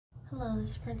Hello, this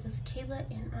is Princess Kayla,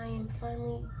 and I am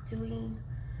finally doing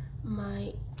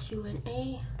my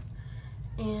Q&A.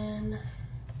 And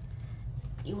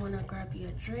you want to grab you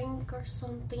a drink or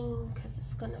something, because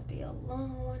it's going to be a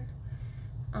long one.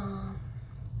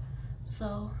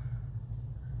 So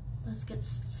let's get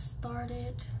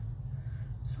started.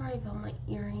 Sorry about my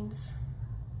earrings.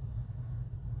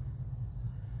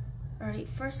 Alright,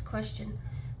 first question.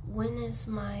 When is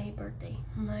my birthday?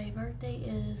 My birthday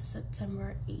is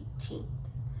September 18th.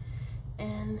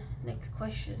 And next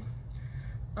question.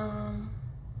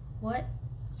 What's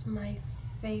my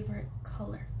favorite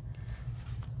color?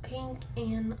 Pink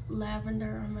and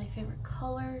lavender are my favorite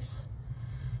colors.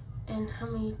 And how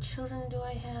many children do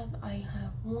I have? I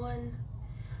have one.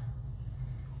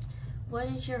 What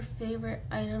is your favorite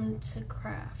item to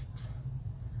craft?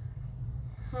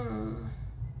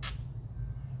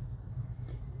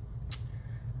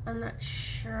 I'm not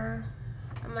sure.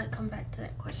 I might come back to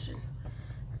that question.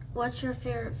 What's your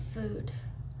favorite food?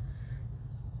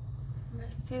 My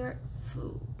favorite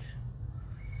food.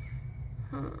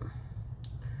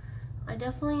 I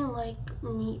definitely like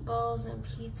meatballs and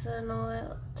pizza and all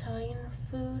that Italian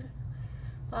food.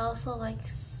 But I also like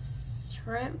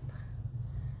shrimp.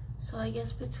 So I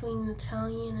guess between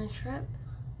Italian and shrimp.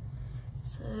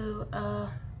 So,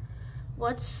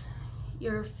 what's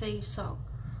your fave song?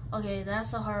 Okay,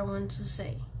 that's a hard one to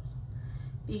say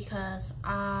because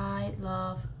I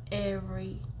love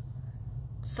every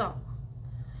song.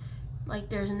 Like,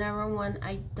 there's never one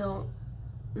I don't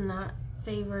not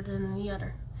favor than the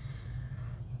other.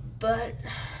 But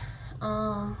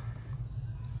I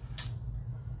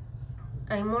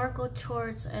more go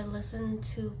towards I listen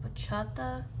to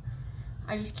bachata.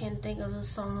 I just can't think of the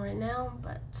song right now,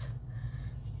 but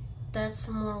that's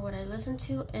more what I listen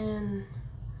to. And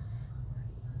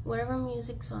whatever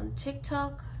music's on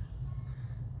TikTok,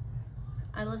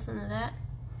 I listen to that.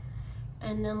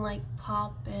 And then like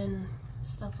pop and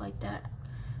stuff like that.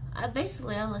 I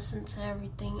listen to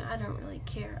everything. I don't really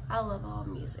care. I love all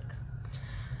music.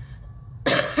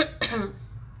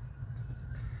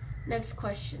 Next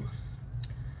question.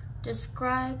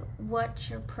 Describe what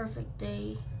your perfect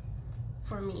day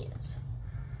for me is.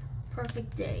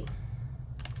 Perfect day.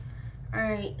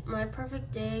 Alright, my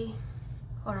perfect day.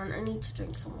 Hold on, I need to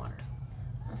drink some water.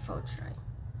 My throat's dry.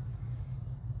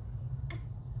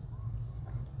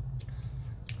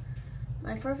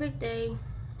 My perfect day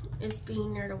is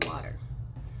being near the water.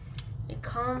 It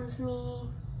calms me.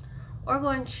 Or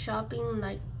going shopping,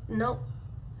 nope.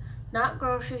 Not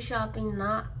grocery shopping,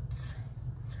 not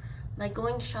like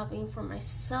going shopping for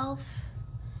myself.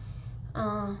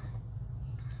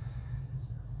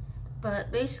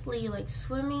 But basically like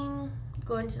swimming,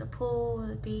 going to the pool,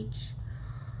 the beach.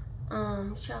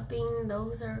 Shopping,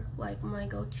 those are like my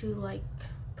go-to like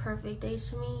perfect days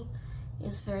to me.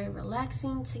 It's very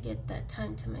relaxing to get that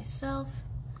time to myself.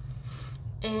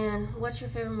 And what's your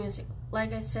favorite music?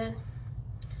 Like I said,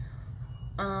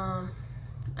 I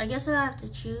guess I have to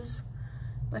choose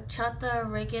bachata,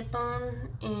 reggaeton,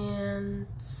 and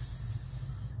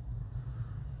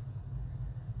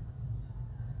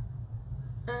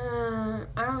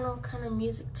I don't know what kind of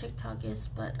music TikTok is,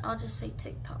 but I'll just say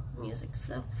TikTok music.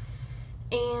 So,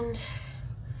 and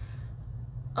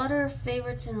other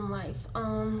favorites in life.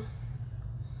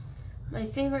 My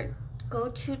favorite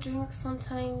go-to drink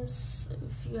sometimes,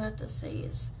 if you have to say,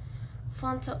 is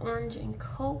Fanta Orange and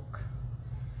Coke.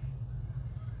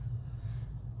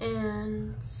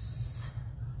 And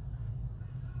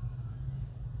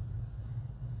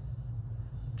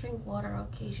drink water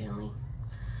occasionally.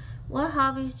 What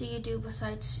hobbies do you do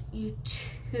besides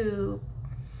YouTube?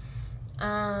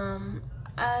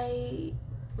 I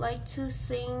like to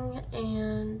sing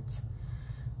and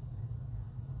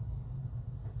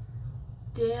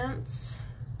dance,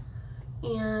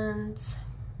 and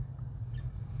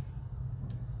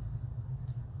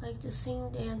like to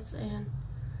sing, dance, and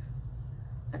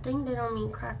I think they don't mean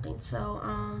crafting, so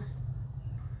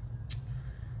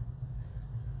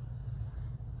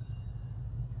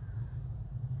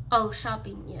oh,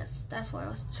 shopping, yes, that's what I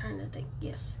was trying to think.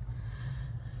 Yes.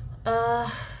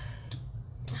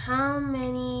 How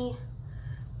many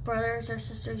brothers or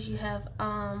sisters you have?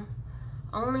 I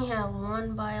only have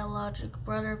one biologic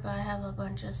brother, but I have a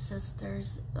bunch of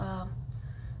sisters.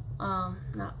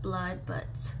 Not blood, but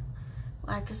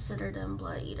I consider them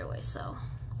blood either way. So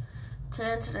to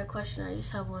answer that question, I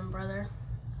just have one brother.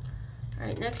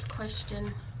 Alright, next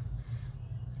question.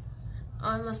 Oh,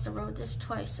 I must have wrote this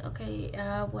twice. Okay,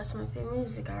 what's my favorite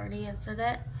music? I already answered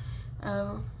that.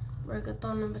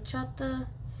 Reggaeton and bachata.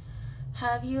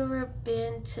 Have you ever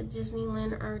been to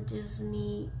Disneyland or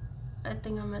Disney I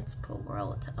think I meant to put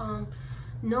world.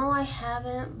 No, I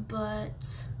haven't, but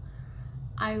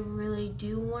I really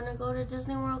do want to go to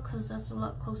Disney World because that's a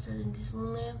lot closer than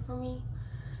Disneyland for me.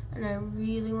 And I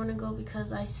really want to go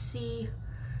because I see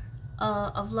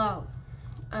a vlog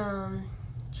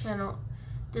channel.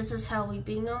 This is how we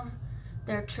Bingham.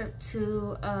 Their trip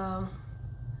to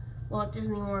Walt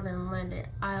Disney World in London.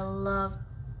 I loved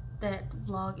that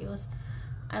vlog.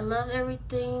 I loved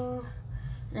everything,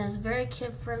 and it's very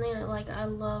kid friendly. Like, I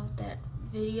loved that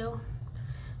video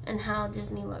and how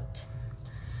Disney looked.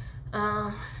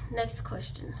 Next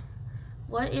question.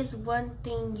 What is one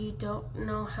thing you don't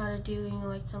know how to do and you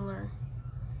like to learn?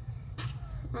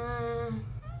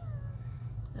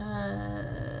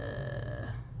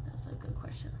 That's a good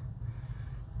question.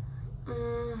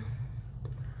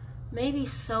 Maybe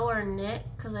sew or knit,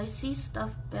 because I see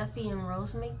stuff Beffy and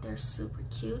Rose make. They're super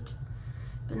cute.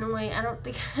 But in a way, I don't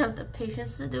think I have the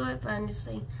patience to do it, but I'm just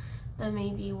saying that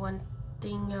may be one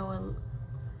thing I would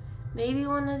maybe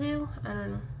want to do. I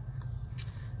don't know.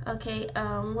 Okay,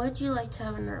 would you like to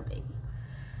have another baby?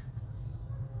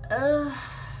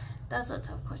 That's a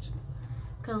tough question.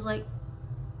 Because, like,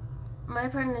 my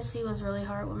pregnancy was really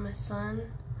hard with my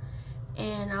son.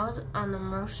 And I was on an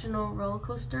emotional roller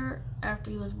coaster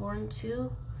after he was born,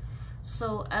 too.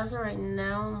 So, as of right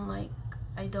now, I'm like,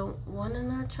 I don't want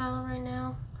another child right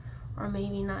now. Or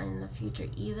maybe not in the future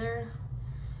either.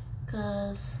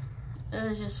 Because it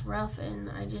was just rough,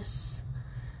 and I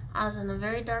was in a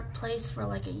very dark place for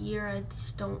like a year. I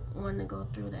just don't want to go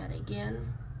through that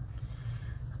again.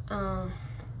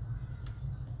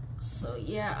 So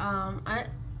yeah, I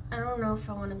don't know if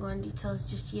I want to go in details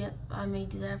just yet. I may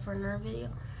do that for another video.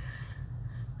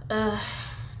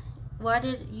 Why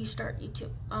did you start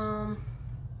YouTube?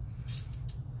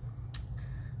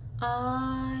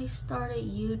 I started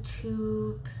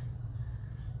YouTube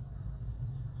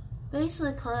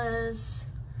basically because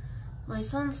my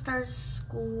son starts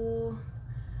school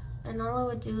and all I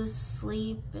would do is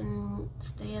sleep and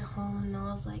stay at home, and I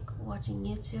was like watching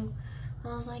YouTube, and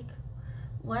I was like,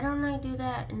 why don't I do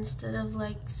that instead of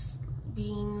like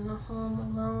being home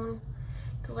alone?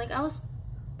 Because like I was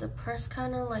depressed,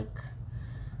 kind of like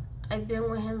I've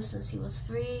been with him since he was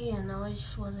 3 and I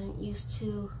just wasn't used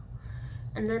to,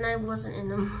 and then I wasn't in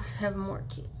the mood to have more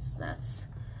kids. That's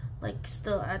like,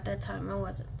 still at that time I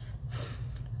wasn't.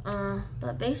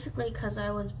 But basically because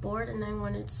I was bored and I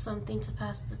wanted something to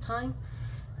pass the time,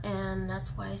 and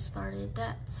that's why I started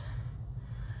that.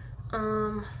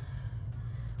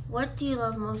 What do you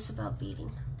love most about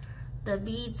beading? The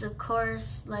beads, of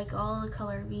course, like all the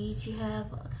color beads you have,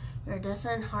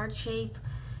 iridescent, heart shape,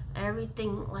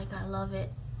 everything, like I love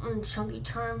it. And chunky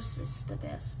charms is the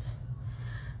best.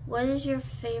 What is your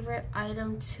favorite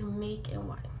item to make and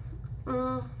why?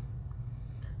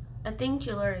 I think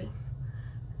jewelry.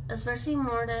 Especially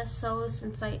more that so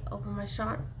since I opened my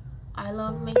shop. I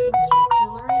love making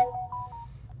cute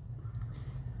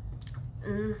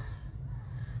jewelry.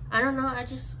 I don't know,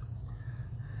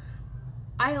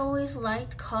 I always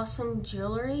liked custom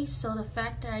jewelry, so the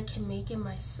fact that I can make it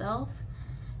myself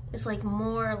is like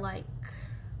more like,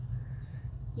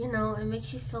 you know, it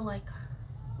makes you feel like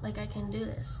I can do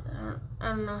this. I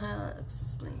don't know how to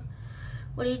explain.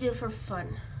 What do you do for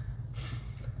fun?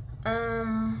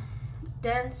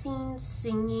 Dancing,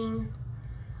 singing,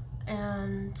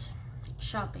 and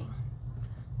shopping.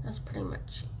 That's pretty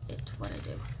much it, what I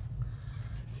do.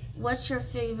 What's your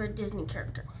favorite Disney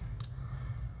character?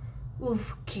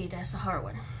 Oof, okay, that's a hard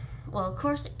one. Well, of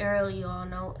course, Ariel, you all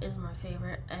know, is my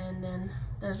favorite, and then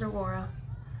there's Aurora.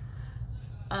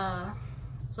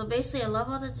 So basically, I love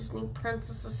all the Disney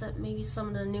princesses, except maybe some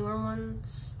of the newer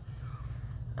ones.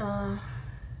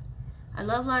 I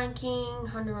love Lion King,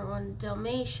 101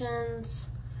 Dalmatians,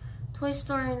 Toy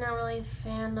Story, not really a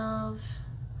fan of.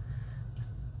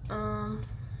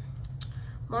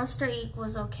 Monster Inc.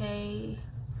 was okay.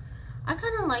 I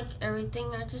kind of like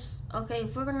everything. Okay,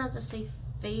 if we're gonna have to say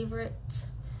favorite,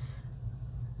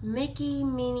 Mickey,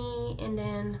 Minnie, and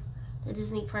then the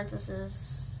Disney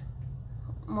princesses,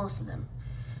 most of them.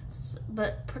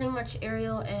 But pretty much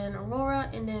Ariel and Aurora,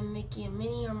 and then Mickey and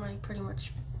Minnie are my pretty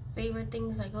much favorite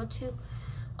things I go to.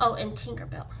 Oh, and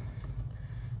Tinkerbell,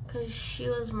 because she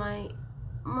was my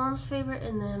mom's favorite,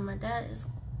 and then my dad is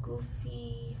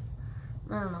Goofy.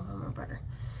 I don't know about my brother.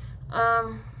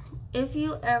 If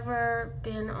you ever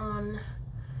been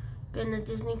to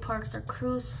Disney parks or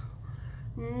cruise?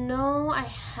 No, I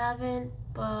haven't,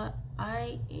 but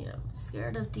I am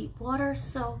scared of deep water,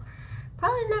 so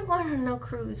probably not going on no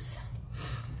cruise.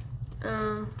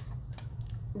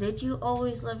 Did you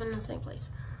always live in the same place?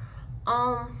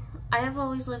 I have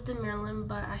always lived in Maryland,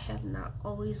 but I have not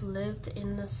always lived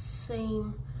in the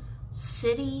same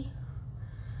city.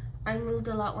 I moved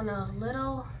a lot when I was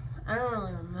little. I don't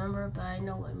really remember, but I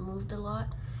know I moved a lot.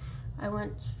 I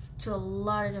went to a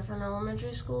lot of different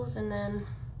elementary schools, and then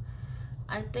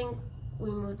I think we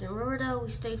moved in Riverdale. We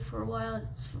stayed for a while,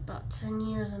 for about 10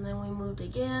 years, and then we moved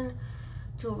again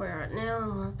to where we're at now,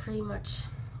 and we're pretty much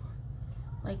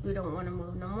like we don't want to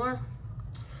move no more.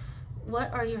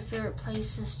 What are your favorite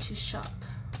places to shop?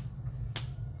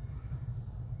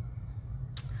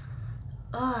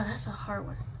 Oh, that's a hard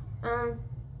one.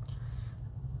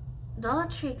 Dollar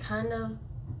Tree kind of,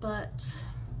 but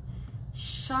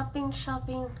shopping,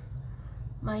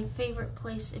 my favorite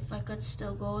place, if I could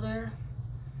still go there,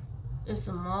 is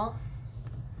the mall.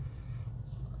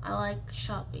 I like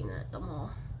shopping at the mall.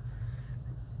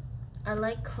 I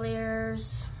like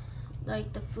Claire's,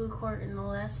 like the food court and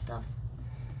all that stuff.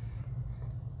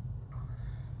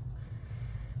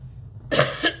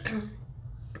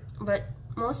 But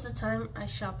most of the time I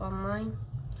shop online.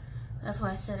 That's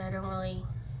why I said I don't really,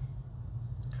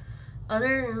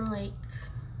 other than like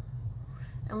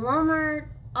in Walmart,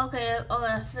 okay,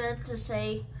 I forgot to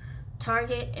say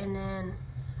Target, and then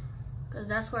because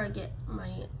that's where I get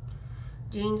my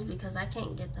jeans, because I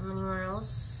can't get them anywhere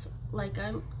else. Like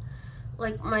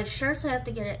my shirts I have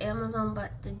to get at Amazon,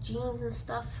 but the jeans and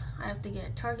stuff I have to get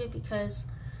at Target, because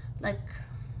like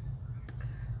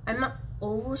I'm not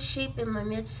oval shape in my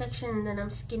midsection, and then I'm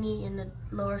skinny in the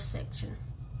lower section.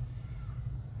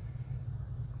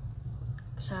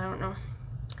 So I don't know.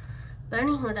 But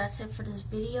anywho, that's it for this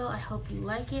video. I hope you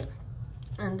like it,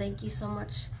 and thank you so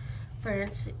much for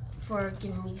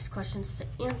giving me these questions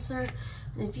to answer.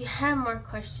 And if you have more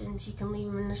questions, you can leave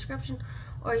them in the description,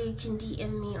 or you can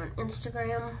DM me on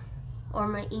Instagram or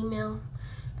my email,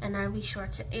 and I'll be sure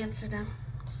to answer them.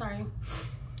 Sorry,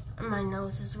 my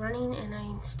nose is running, and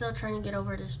I'm still trying to get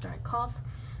over this dry cough.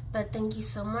 But thank you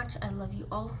so much. I love you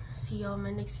all. See you all in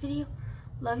my next video.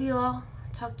 Love you all.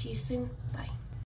 Talk to you soon. Bye.